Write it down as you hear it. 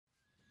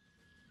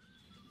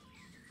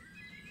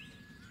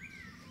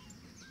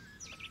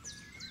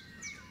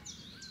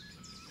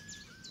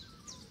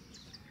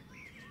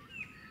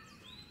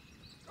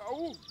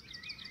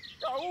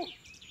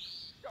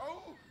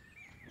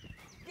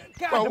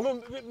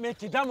Me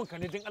ke damun ka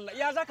ne din Allah?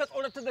 Ya zaka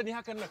tsoratar da ni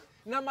hakan nan?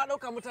 Na ma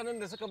dauka mutanen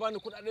da suka bani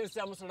kuɗaɗen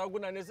siya musu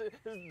raguna ne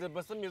da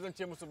ba san me zan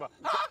ce musu ba.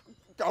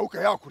 Kawo ka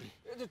ya kuri.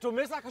 To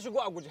me yasa ka shigo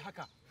a guje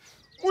haka?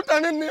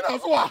 Mutanen ne na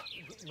zuwa.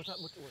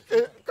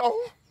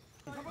 Kawo.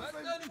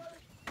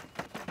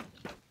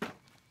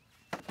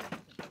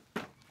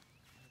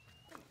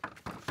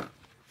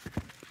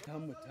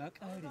 Tamu ta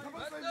ƙare.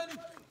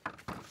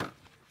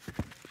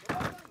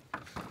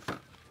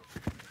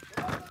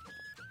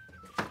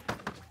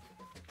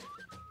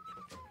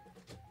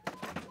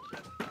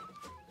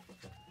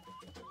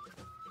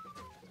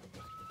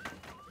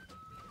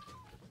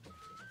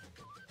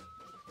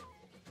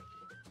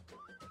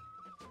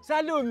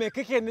 Saliu me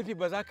kake nufi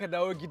ba za ka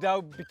dawo gida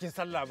bikin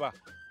sallah ba?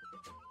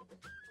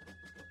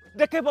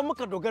 Da kai ba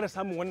muka dogara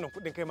samun wannan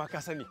kuɗin kai ma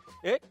ka sani.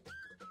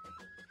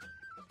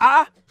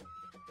 A'a.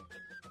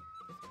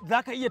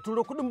 Za ka iya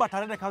turo kuɗin ba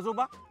tare da ka zo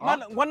ba?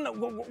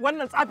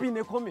 Wannan tsafi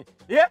ne ko me?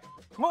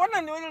 Ma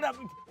wannan ne wani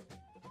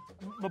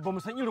ba mu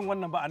san irin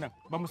wannan ba anan.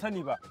 Ba mu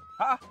sani ba.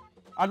 A'a.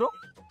 Alo?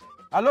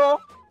 Alo?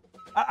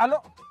 Alo?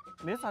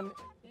 Me yasa ne?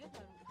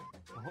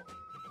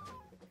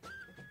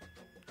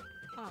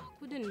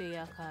 Kudin ne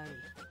ya kare.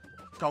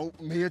 Kawo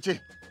me ya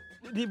ce?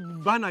 Ni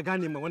ba na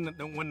gane ma wannan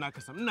dan wannan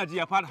kasam. Ina ji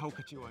ya fara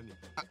haukacewa ne.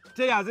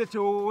 Ta ya zai ce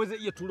wai zai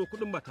iya turo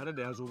kuɗin ba tare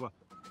da ya zo ba?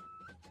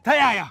 Ta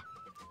yaya?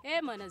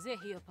 Mana zai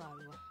iya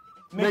faruwa.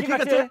 Me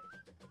kika ce?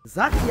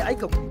 Za ka iya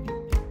aika kuɗi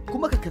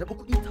kuma ka karɓi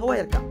kuɗi ta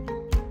wayarka.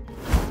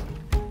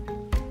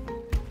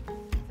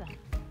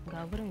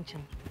 Ga wurin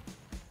can.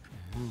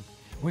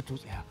 Wato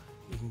tsaya.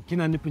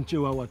 Kina nufin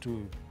cewa wato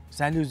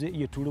Saliu zai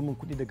iya turo min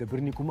kuɗi daga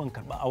birni kuma in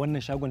karɓa a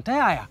wannan shagon ta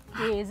yaya?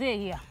 Zai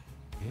iya.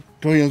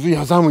 To yanzu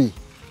ya zamu yi?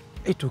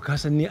 To ka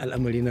san ni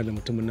al'amari na da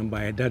mutumin nan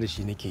ba yarda da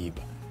shi nake yi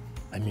ba.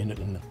 Aminu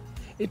din nan.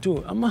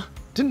 To amma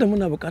tunda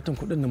muna buƙatan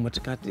kuɗin nan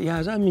matuƙa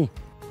ya za mu yi?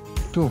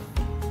 To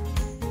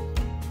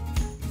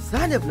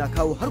SANEF na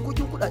kawo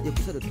harkokin kuɗaɗe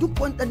kusa da duk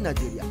wani ɗan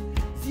Najeriya.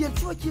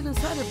 Ziyarci wakilin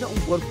SANEF na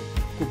unguwarku,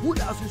 ku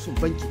buɗe asusun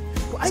banki,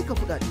 ku aika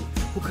kuɗaɗe,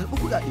 ku karɓi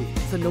kuɗaɗe,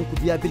 sannan ku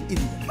biya bil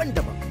iri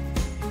daban-daban.